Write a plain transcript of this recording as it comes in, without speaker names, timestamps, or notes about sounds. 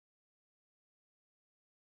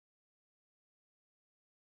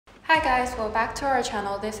Hi guys, welcome back to our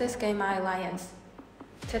channel. This is Game My Alliance.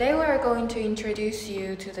 Today we are going to introduce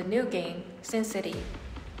you to the new game, Syn City.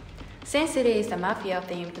 Syn City is a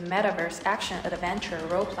mafia-themed metaverse action-adventure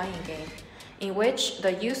role-playing game in which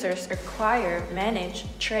the users acquire, manage,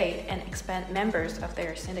 trade, and expand members of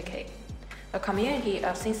their syndicate. The community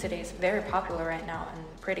of Syn City is very popular right now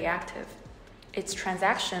and pretty active. Its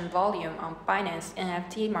transaction volume on Binance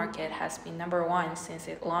NFT market has been #1 since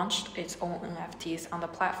it launched its own NFTs on the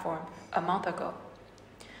platform a month ago.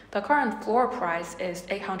 The current floor price is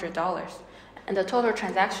 $800, and the total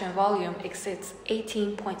transaction volume exceeds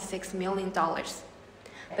 $18.6 million.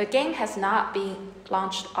 The game has not been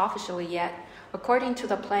launched officially yet. According to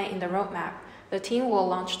the plan in the roadmap, the team will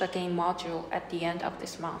launch the game module at the end of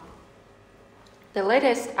this month. The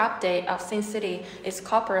latest update of Syn City is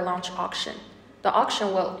Copper launch auction. The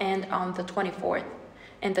auction will end on the 24th,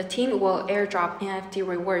 and the team will airdrop NFT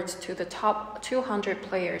rewards to the top 200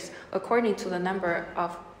 players according to the number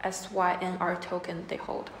of SYNR token they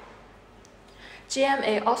hold.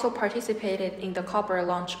 GMA also participated in the Copper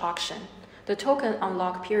launch auction. The token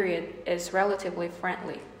unlock period is relatively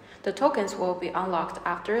friendly. The tokens will be unlocked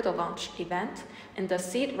after the launch event, and the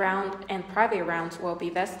seed round and private rounds will be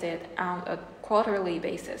vested on a quarterly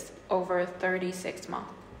basis over 36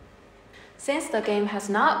 months. Since the game has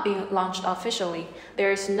not been launched officially,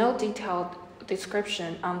 there is no detailed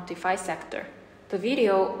description on DeFi sector. The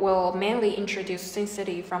video will mainly introduce Syn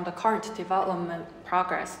City from the current development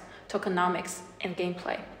progress, tokenomics, and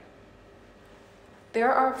gameplay.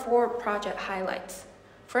 There are 4 project highlights.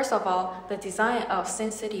 First of all, the design of Syn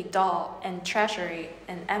City doll and treasury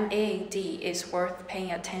and MAD is worth paying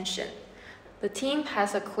attention. The team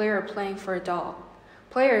has a clear plan for doll.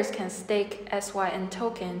 Players can stake SYN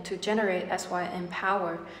token to generate SYN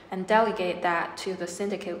power and delegate that to the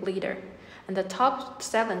syndicate leader. And the top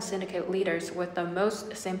 7 syndicate leaders with the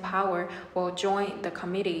most Syn power will join the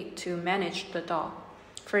committee to manage the DAO.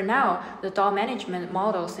 For now, the DAO management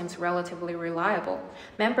model seems relatively reliable.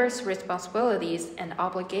 Members' responsibilities and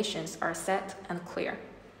obligations are set and clear.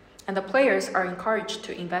 And the players are encouraged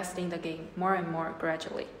to invest in the game more and more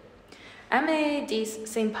gradually. MAD's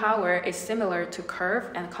Syn power is similar to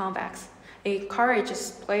Curve and Convex. It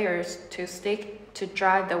encourages players to stake to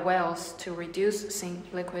drive the whales to reduce Syn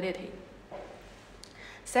liquidity.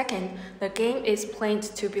 Second, the game is planned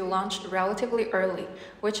to be launched relatively early,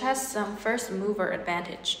 which has some first-mover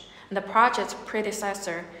advantage. And the project's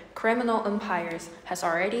predecessor, Criminal Empires, has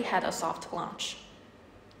already had a soft launch.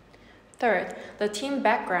 Third, the team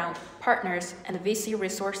background, partners, and VC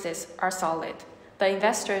resources are solid. The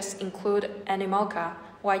investors include Animoca,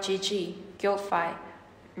 YGG, GuildFi,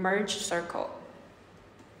 Merge Circle.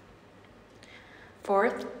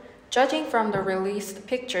 Fourth, judging from the released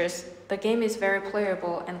pictures, the game is very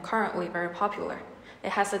playable and currently very popular.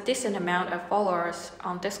 It has a decent amount of followers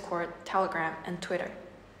on Discord, Telegram, and Twitter.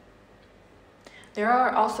 There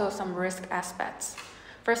are also some risk aspects.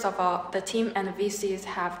 First of all, the team and VCs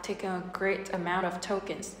have taken a great amount of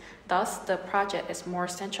tokens, thus the project is more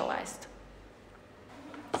centralized.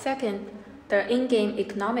 Second, the in-game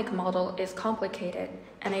economic model is complicated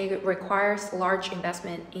and it requires large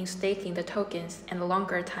investment in staking the tokens and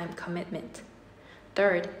longer time commitment.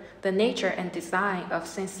 Third, the nature and design of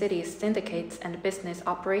Syn City's syndicates and business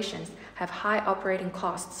operations have high operating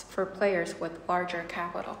costs for players with larger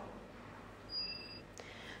capital.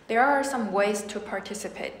 There are some ways to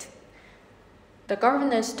participate. The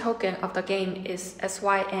governance token of the game is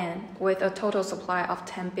SYN with a total supply of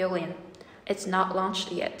 10 billion. It's not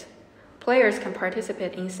launched yet. Players can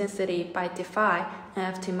participate in Syn City by DeFi,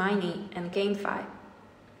 NFT mining, and GameFi.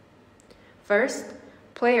 First,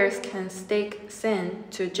 players can stake Syn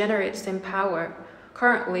to generate Syn power.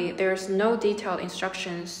 Currently, there's no detailed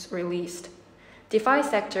instructions released. DeFi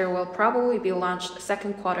sector will probably be launched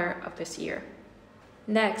second quarter of this year.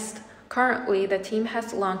 Next, currently the team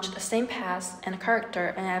has launched Syn Pass and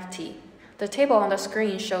Character NFT. The table on the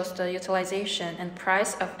screen shows the utilization and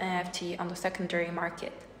price of NFT on the secondary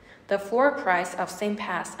market. The floor price of Syn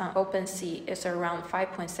Pass on OpenSea is around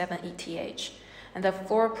 5.7 ETH, and the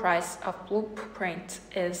floor price of Blueprint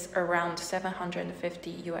is around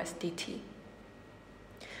 750 USDT.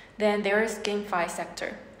 Then there is GameFi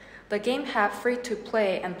sector. The game have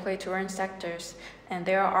free-to-play and play-to-earn sectors, and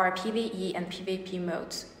there are PvE and PvP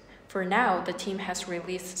modes. For now, the team has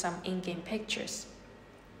released some in-game pictures.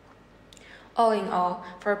 All in all,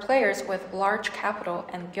 for players with large capital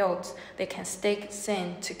and guilds, they can stake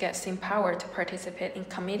Syn to get Syn power to participate in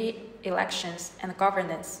committee elections and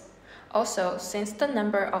governance. Also, since the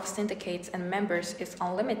number of syndicates and members is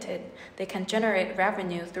unlimited, they can generate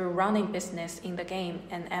revenue through running business in the game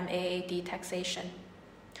and MAAD taxation.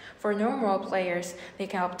 For normal players, they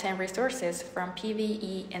can obtain resources from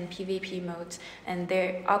PvE and PvP modes and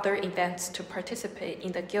their other events to participate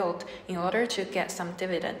in the guild in order to get some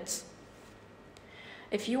dividends.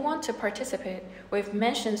 If you want to participate, we've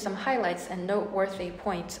mentioned some highlights and noteworthy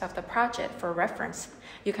points of the project for reference.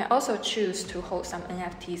 You can also choose to hold some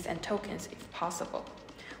NFTs and tokens if possible.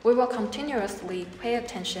 We will continuously pay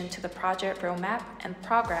attention to the project roadmap and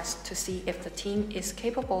progress to see if the team is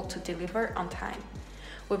capable to deliver on time.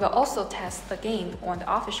 We will also test the game when the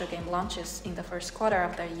official game launches in the first quarter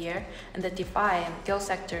of the year and the DeFi and Guild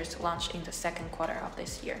sectors launch in the second quarter of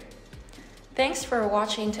this year. Thanks for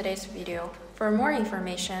watching today's video. For more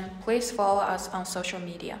information, please follow us on social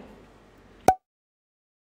media.